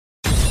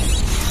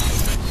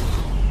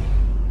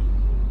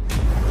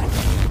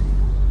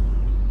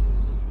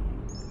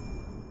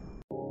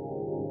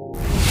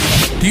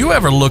Do you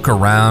ever look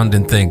around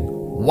and think,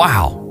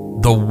 wow,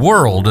 the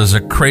world is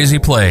a crazy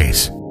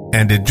place,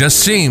 and it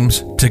just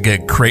seems to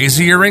get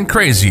crazier and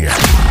crazier?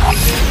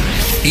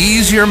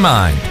 Ease your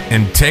mind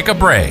and take a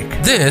break.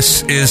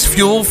 This is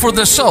Fuel for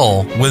the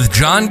Soul with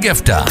John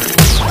Giftah.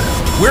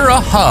 We're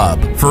a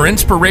hub for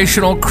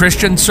inspirational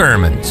Christian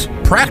sermons,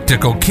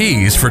 practical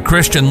keys for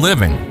Christian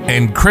living,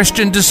 and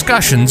Christian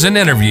discussions and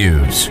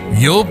interviews.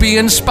 You'll be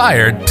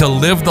inspired to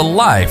live the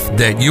life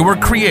that you were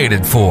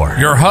created for.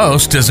 Your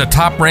host is a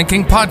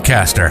top-ranking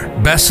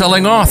podcaster,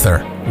 best-selling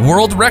author,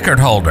 world record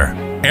holder,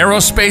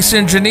 aerospace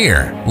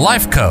engineer,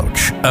 life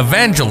coach,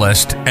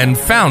 evangelist, and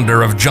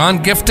founder of John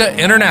Giftah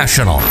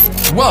International.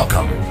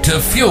 Welcome to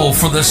Fuel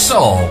for the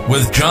Soul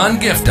with John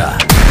Giftah.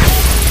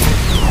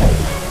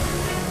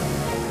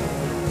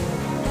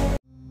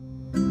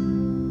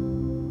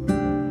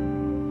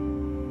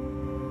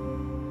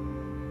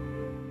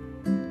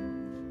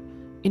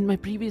 In my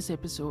previous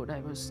episode, I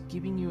was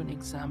giving you an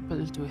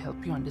example to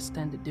help you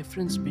understand the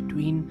difference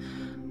between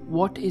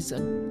what is a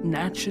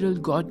natural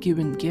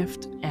God-given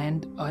gift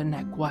and an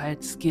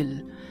acquired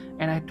skill.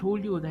 And I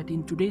told you that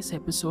in today's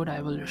episode,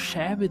 I will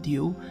share with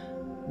you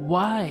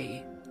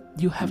why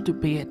you have to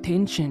pay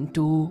attention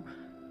to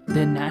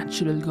the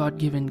natural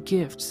God-given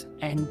gifts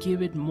and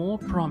give it more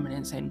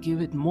prominence and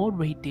give it more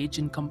weightage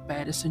in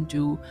comparison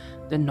to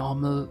the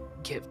normal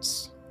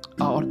gifts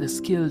or the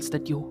skills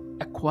that you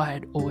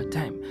acquired over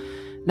time.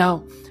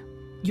 Now,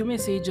 you may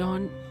say,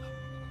 John,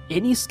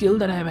 any skill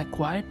that I have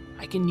acquired,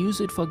 I can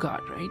use it for God,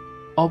 right?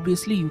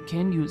 Obviously, you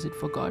can use it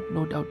for God,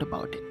 no doubt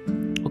about it.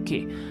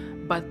 Okay,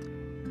 but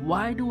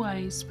why do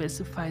I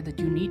specify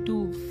that you need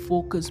to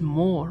focus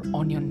more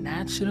on your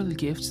natural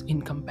gifts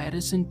in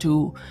comparison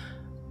to,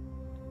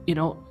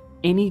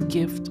 any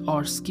gift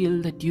or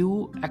skill that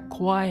you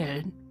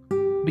acquired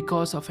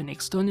because of an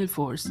external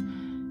force?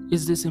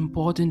 Is this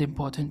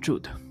important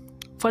truth?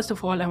 First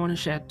of all, I want to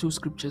share two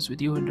scriptures with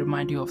you and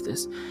remind you of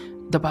this.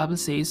 The Bible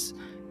says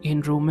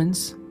in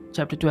Romans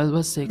chapter 12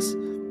 verse 6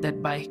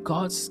 that by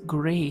God's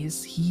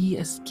grace, He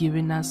has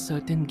given us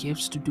certain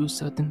gifts to do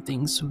certain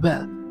things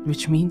well,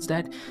 which means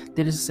that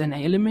there is an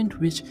element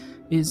which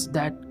is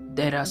that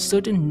there are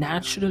certain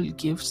natural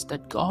gifts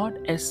that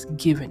God has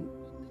given,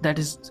 that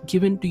is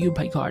given to you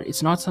by God.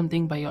 It's not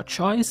something by your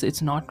choice.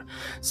 It's not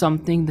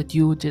something that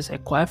you just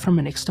acquire from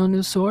an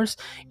external source.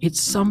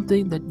 It's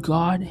something that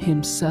God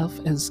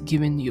Himself has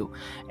given you.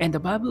 And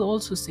the Bible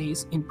also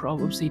says in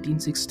Proverbs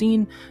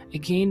 18:16,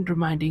 again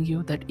reminding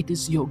you that it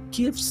is your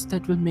gifts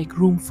that will make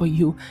room for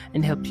you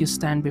and help you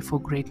stand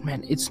before great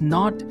men. It's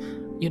not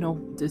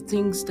the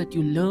things that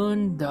you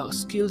learn, the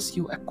skills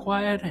you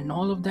acquire and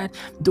all of that,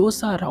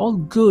 those are all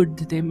good.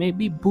 They may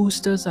be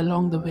boosters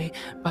along the way,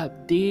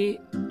 but they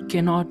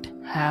cannot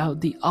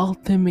have the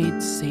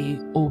ultimate say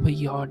over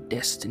your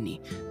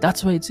destiny.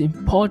 That's why it's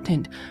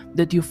important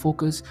that you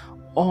focus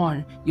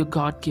on your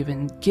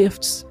God-given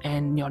gifts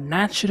and your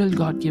natural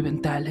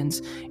God-given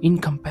talents in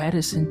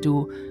comparison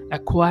to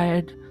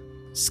acquired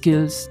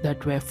skills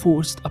that were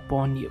forced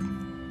upon you.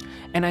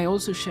 And I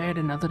also shared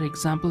another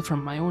example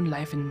from my own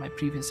life in my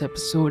previous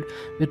episode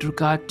with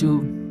regard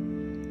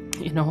to,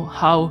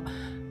 how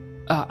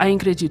I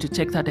encourage you to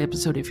check that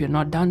episode if you're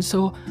not done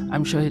so.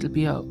 I'm sure it'll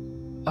be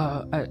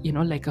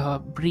like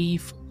a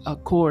brief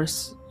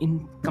course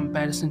in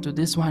comparison to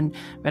this one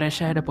where I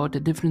shared about the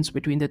difference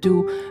between the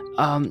two.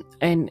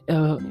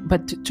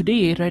 But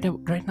today,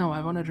 right now,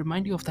 I want to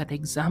remind you of that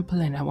example,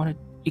 and I want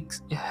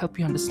to help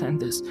you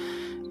understand this.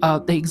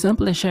 The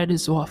example I shared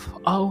is of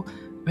how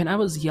when I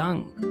was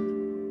young,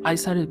 I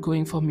started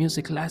going for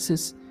music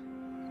classes,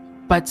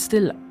 but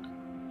still,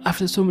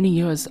 after so many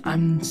years,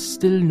 I'm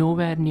still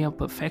nowhere near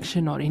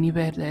perfection or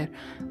anywhere there.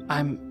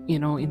 I'm,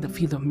 in the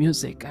field of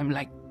music. I'm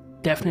like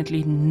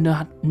definitely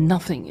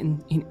nothing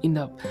in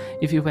the,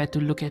 if you were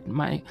to look at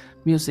my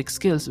music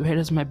skills.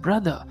 Whereas my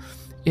brother,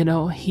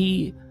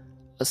 he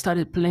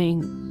started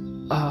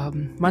playing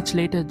much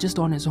later just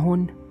on his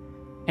own.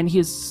 And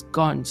he's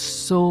gone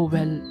so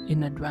well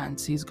in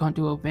advance. He's gone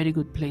to a very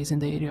good place in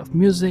the area of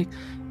music,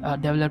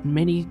 developed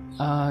many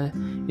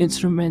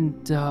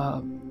instrument,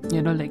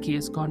 he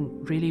has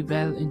gone really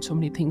well in so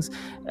many things,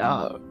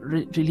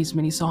 released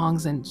many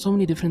songs and so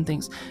many different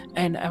things.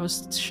 And I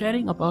was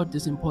sharing about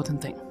this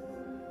important thing.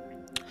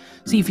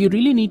 See, if you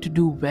really need to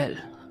do well,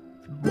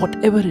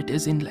 whatever it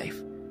is in life,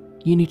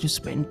 you need to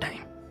spend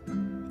time.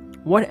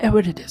 Whatever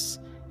it is,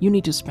 you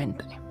need to spend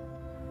time.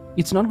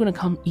 It's not going to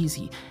come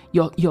easy.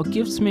 Your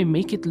gifts may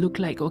make it look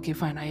like, okay,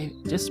 fine, I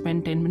just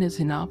spent 10 minutes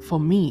enough for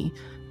me.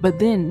 But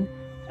then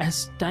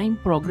as time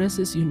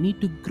progresses, you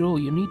need to grow,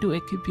 you need to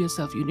equip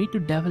yourself, you need to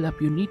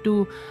develop, you need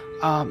to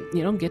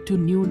get to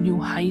new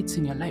heights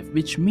in your life,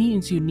 which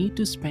means you need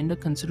to spend a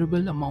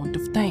considerable amount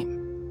of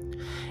time.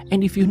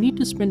 And if you need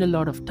to spend a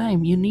lot of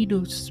time, you need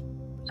to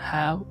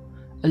have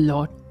a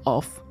lot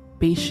of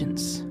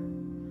patience.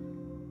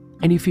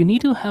 And if you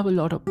need to have a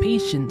lot of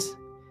patience,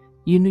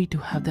 you need to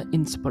have the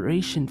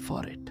inspiration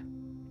for it.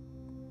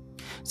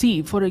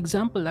 See, for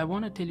example, I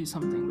want to tell you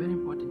something very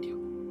important here.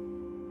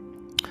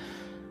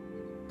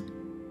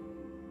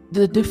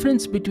 The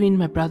difference between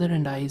my brother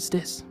and I is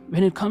this: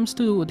 when it comes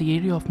to the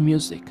area of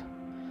music,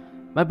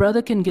 my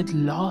brother can get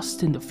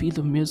lost in the field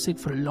of music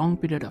for a long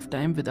period of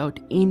time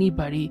without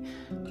anybody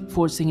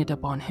forcing it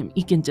upon him.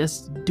 He can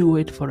just do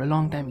it for a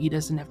long time. He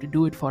doesn't have to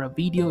do it for a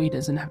video, he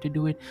doesn't have to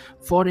do it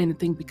for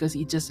anything, because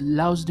he just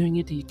loves doing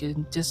it. He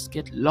can just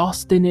get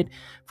lost in it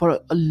for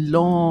a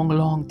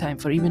long time,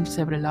 for even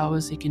several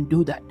hours. He can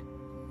do that.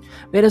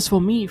 Whereas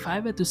for me, if I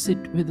were to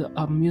sit with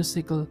a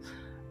musical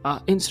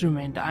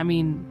instrument, I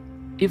mean,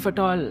 if at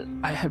all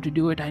I have to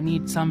do it, I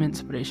need some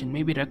inspiration,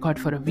 maybe record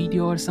for a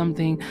video or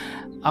something,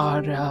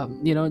 or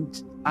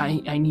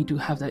I need to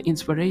have the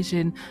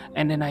inspiration,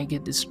 and then I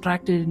get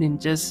distracted in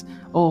just,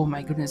 oh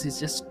my goodness, it's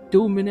just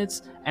 2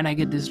 minutes and I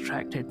get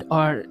distracted,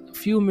 or a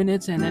few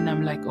minutes and then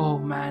I'm like, oh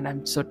man,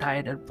 I'm so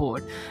tired or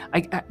bored.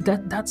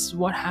 That's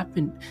what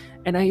happened.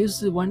 And I used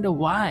to wonder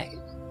why,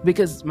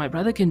 because my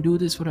brother can do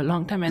this for a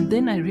long time. And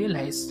then I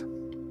realized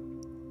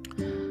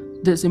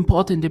this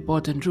important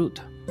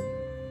truth,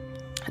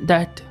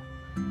 that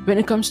when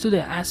it comes to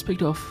the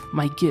aspect of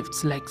my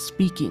gifts, like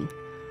speaking,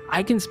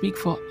 I can speak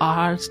for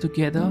hours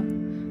together,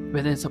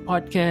 whether it's a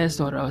podcast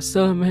or a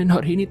sermon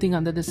or anything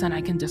under the sun.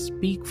 I can just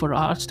speak for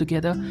hours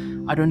together.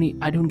 I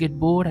don't get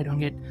bored, I don't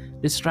get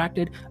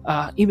distracted.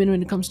 Even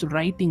when it comes to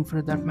writing,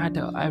 for that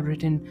matter, I've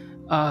written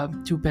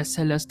 2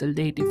 bestsellers till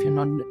date, if you're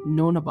not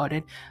known about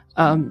it.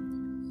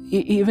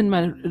 Even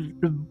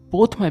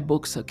both my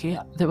books, okay,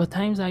 there were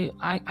times I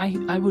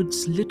would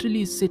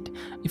literally sit,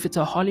 if it's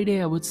a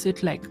holiday, I would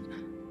sit like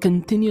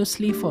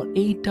continuously for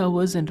 8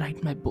 hours and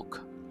write my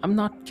book. I'm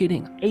not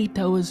kidding, 8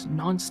 hours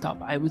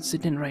non-stop I would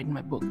sit and write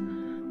my book.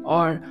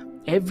 Or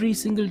every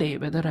single day,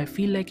 whether I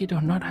feel like it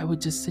or not, I would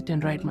just sit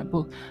and write my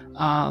book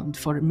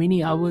for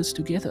many hours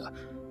together.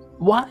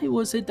 Why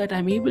was it that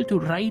I'm able to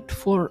write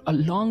for a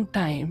long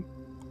time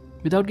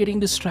without getting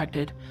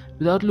distracted,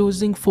 without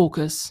losing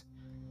focus,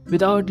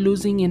 without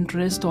losing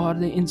interest or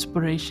the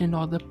inspiration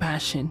or the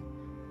passion,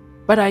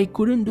 but I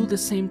couldn't do the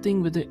same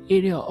thing with the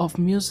area of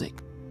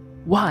music?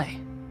 Why?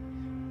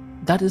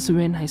 That is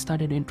when I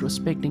started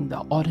introspecting the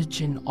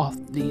origin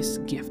of these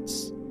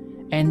gifts.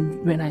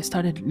 And when I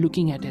started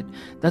looking at it,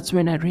 that's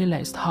when I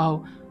realized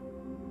how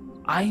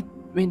I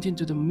went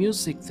into the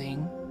music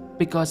thing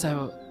because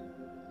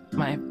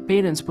my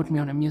parents put me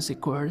on a music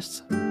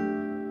course,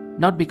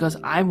 not because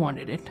I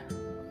wanted it.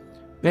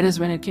 Whereas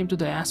when it came to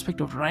the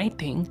aspect of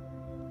writing,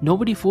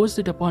 nobody forced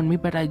it upon me,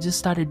 but I just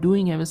started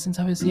doing it ever since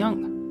I was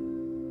young.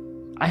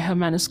 I have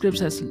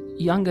manuscripts as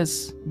young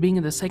as being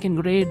in the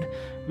 2nd grade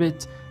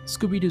with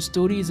Scooby-Doo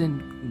stories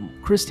and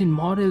Christian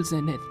models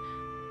in it.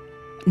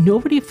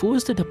 Nobody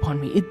forced it upon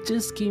me. It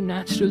just came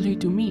naturally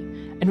to me.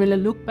 And when I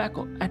look back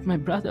at my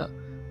brother,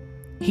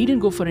 he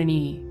didn't go for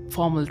any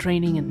formal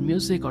training in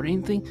music or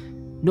anything.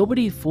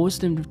 Nobody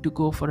forced him to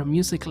go for a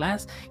music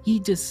class.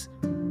 He just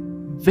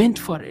went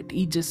for it.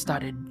 He just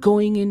started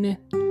going in it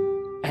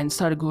and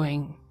started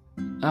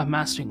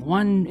mastering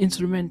one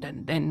instrument,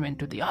 and then went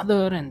to the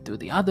other and to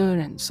the other,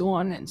 and so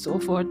on and so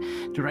forth,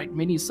 to write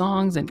many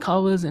songs and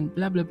covers and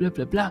blah blah blah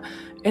blah blah.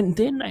 And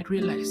then I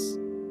realized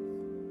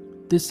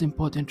this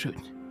important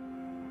truth.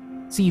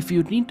 See, if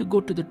you need to go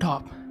to the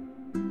top,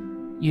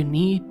 you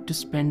need to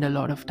spend a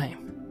lot of time.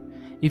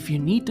 If you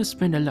need to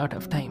spend a lot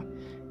of time,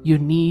 you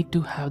need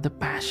to have the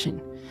passion.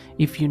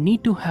 If you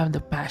need to have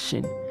the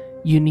passion,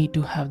 you need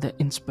to have the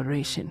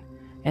inspiration.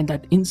 And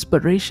that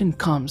inspiration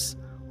comes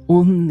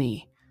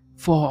only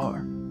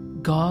for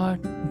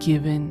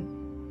God-given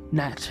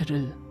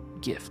natural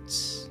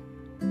gifts,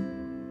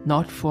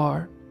 not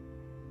for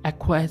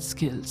acquired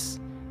skills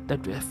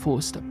that were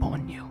forced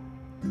upon you.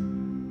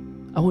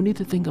 I want you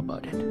to think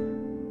about it.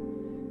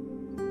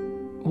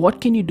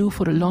 What can you do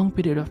for a long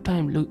period of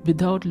time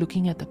without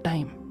looking at the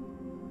time?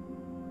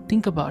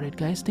 Think about it,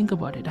 guys. Think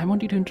about it. I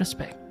want you to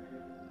introspect.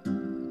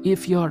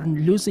 If you're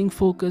losing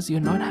focus, you're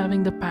not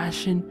having the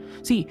passion.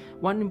 See,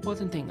 one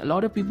important thing, a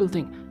lot of people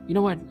think, you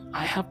know what,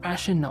 I have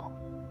passion now.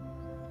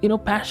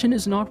 Passion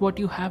is not what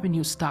you have when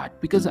you start.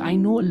 Because I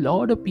know a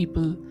lot of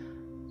people,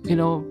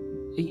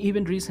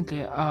 even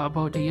recently,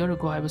 about a year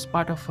ago, I was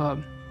part of a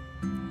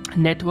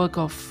network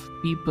of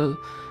people,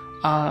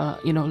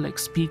 like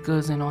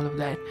speakers and all of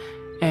that.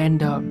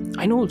 And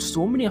I know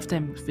so many of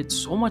them with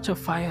so much of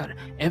fire.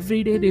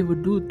 Every day they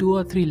would do 2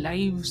 or 3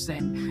 lives,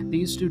 and they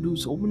used to do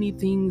so many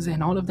things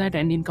and all of that.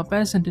 And in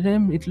comparison to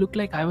them, it looked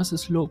like I was a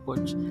slow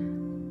coach.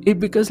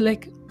 Because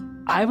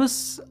I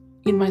was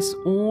in my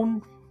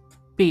own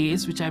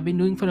pace, which I've been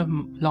doing for a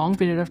long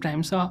period of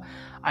time. So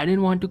I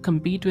didn't want to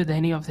compete with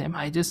any of them.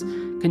 I just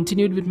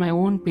continued with my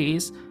own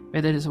pace,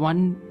 whether it's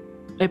 1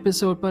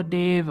 episode per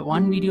day,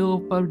 1 video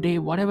per day,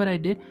 whatever I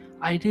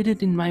did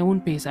it in my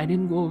own pace. I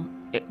didn't go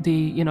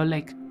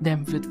like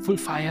them with full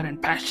fire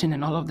and passion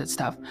and all of that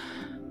stuff.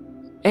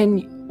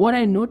 And what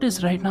I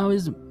notice right now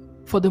is,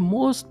 for the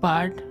most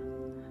part,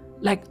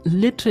 like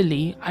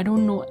literally, I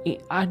don't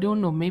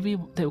know, maybe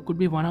there could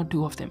be 1 or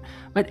 2 of them,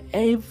 but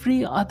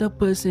every other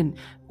person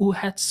who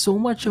had so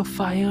much of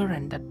fire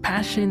and that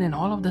passion and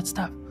all of that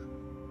stuff,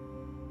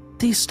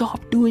 they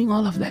stopped doing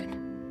all of that.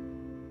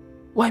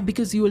 Why?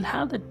 Because you will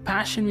have that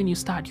passion when you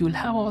start. You will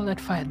have all that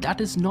fire. That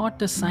is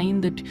not a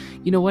sign that,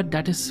 you know what,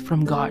 that is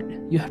from God.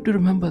 You have to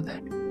remember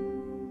that.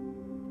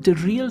 The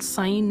real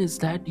sign is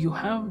that you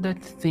have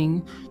that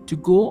thing to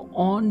go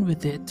on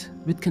with it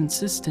with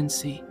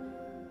consistency,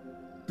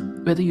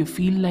 whether you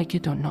feel like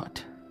it or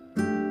not.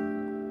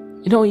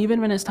 You know, even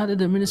when I started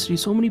the ministry,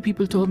 so many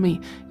people told me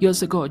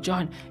years ago,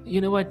 John,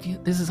 you know what,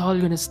 this is all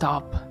going to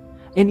stop.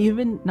 And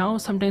even now,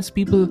 sometimes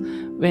people,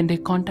 when they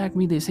contact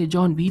me, they say,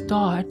 John, we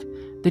thought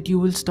that you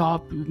will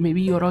stop.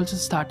 Maybe you're also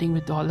starting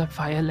with all that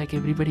fire like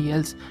everybody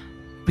else.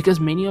 Because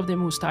many of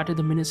them who started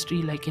the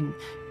ministry, like in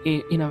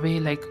a way,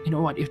 like, you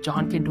know what, if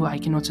John can do, I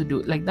can also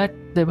do. Like that,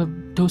 there were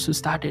those who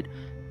started.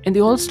 And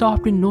they all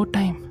stopped in no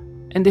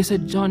time. And they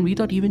said, John, we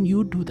thought even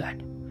you'd do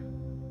that.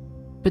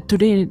 But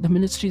today, the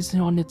ministry is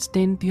on its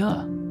 10th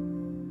year.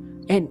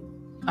 And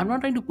I'm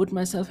not trying to put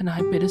myself in a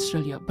high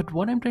pedestal here, but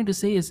what I'm trying to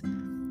say is,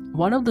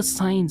 one of the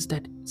signs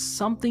that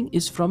something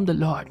is from the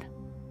Lord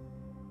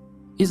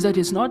is that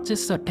it's not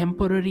just a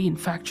temporary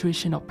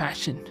infatuation or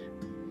passion.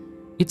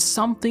 It's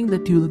something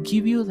that will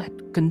give you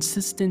that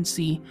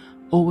consistency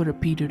over a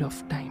period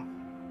of time.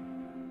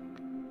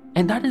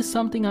 And that is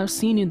something I've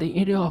seen in the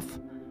area of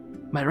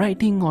my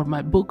writing or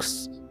my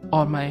books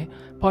or my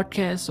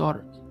podcasts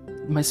or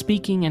my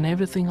speaking and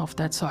everything of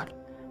that sort.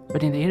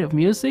 But in the area of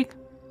music,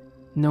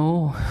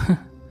 no.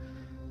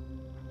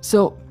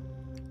 So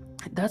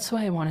that's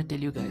why I want to tell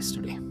you guys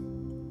today,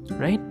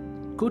 right?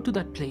 Go to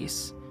that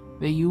place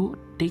where you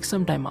take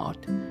some time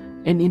out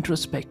and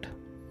introspect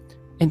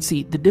and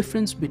see the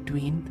difference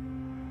between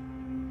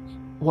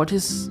what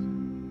is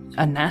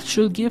a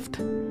natural gift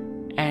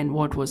and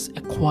what was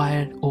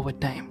acquired over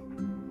time.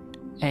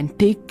 And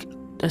take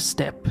a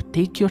step,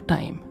 take your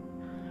time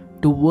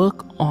to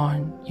work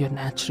on your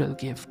natural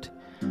gift,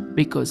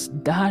 because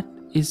that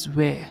is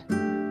where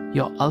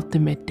your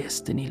ultimate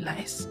destiny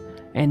lies.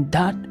 And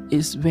that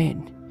is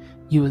when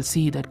you will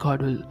see that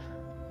God will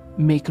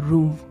make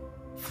room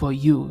for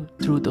you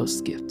through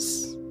those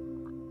gifts.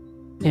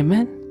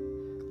 Amen.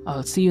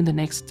 I'll see you in the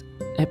next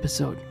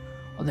episode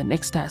or the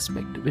next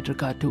aspect with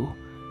regard to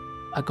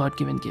our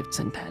God-given gifts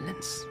and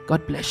talents.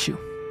 God bless you.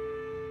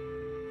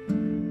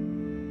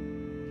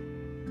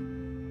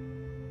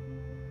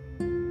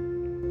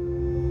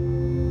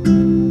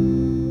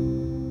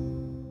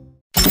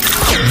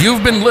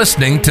 You've been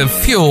listening to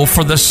Fuel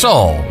for the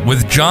Soul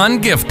with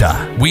John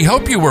Giftah. We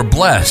hope you were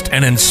blessed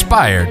and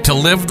inspired to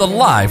live the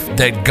life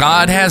that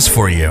God has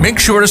for you. Make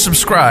sure to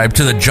subscribe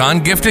to the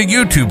John Giftah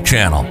YouTube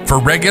channel for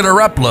regular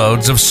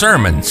uploads of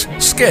sermons,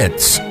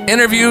 skits,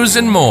 interviews,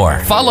 and more.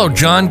 Follow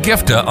John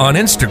Giftah on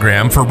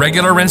Instagram for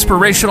regular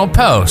inspirational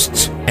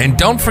posts. And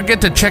don't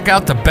forget to check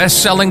out the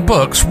best-selling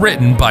books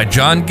written by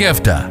John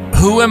Giftah,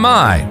 Who Am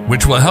I?,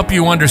 which will help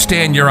you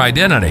understand your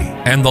identity,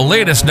 and the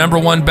latest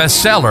 #1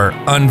 bestseller,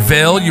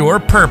 Unveil Your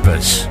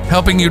Purpose,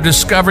 helping you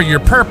discover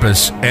your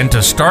purpose and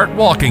to start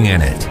walking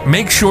in it.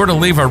 Make sure to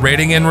leave a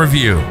rating and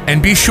review,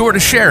 and be sure to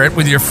share it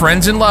with your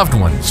friends and loved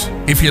ones.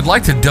 If you'd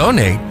like to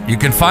donate, you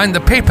can find the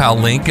PayPal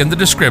link in the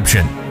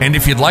description. And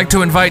if you'd like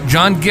to invite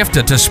John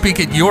Giftah to speak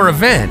at your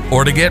event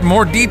or to get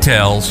more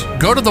details,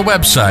 go to the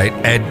website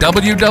at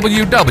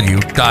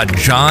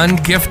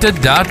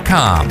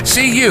www.johngiftah.com.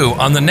 See you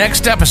on the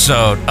next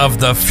episode of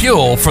The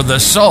Fuel for the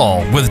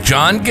Soul with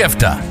John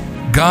Giftah.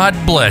 God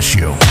bless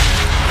you.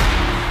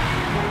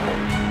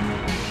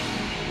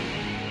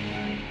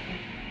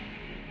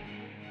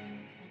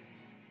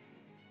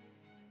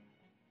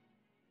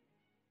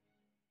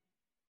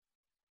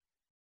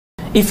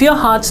 If your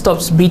heart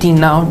stops beating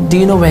now, do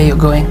you know where you're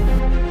going?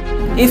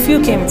 If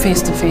you came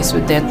face to face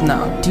with death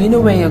now, do you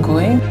know where you're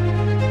going?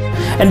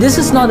 And this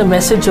is not a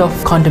message of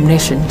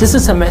condemnation. This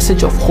is a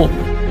message of hope.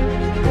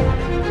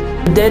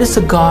 There is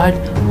a God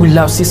who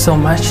loves you so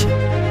much.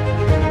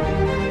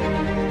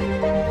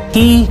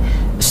 He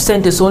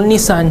sent His only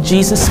Son,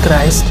 Jesus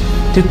Christ,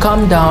 to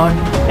come down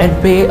and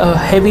pay a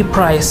heavy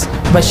price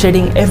by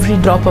shedding every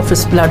drop of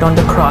His blood on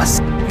the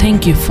cross.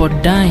 Thank you for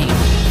dying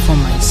for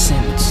my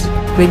sins.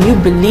 When you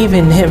believe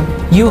in Him,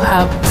 you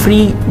have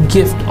free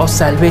gift of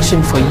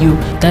salvation for you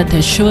that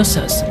assures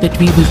us that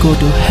we will go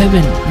to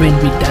heaven when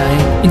we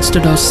die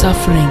instead of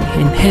suffering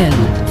in hell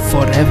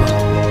forever.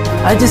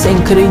 I just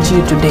encourage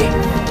you today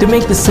to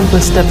make the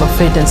simple step of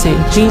faith and say,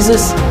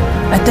 Jesus,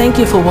 I thank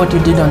you for what you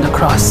did on the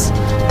cross.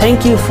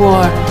 Thank you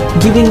for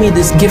giving me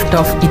this gift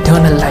of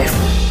eternal life.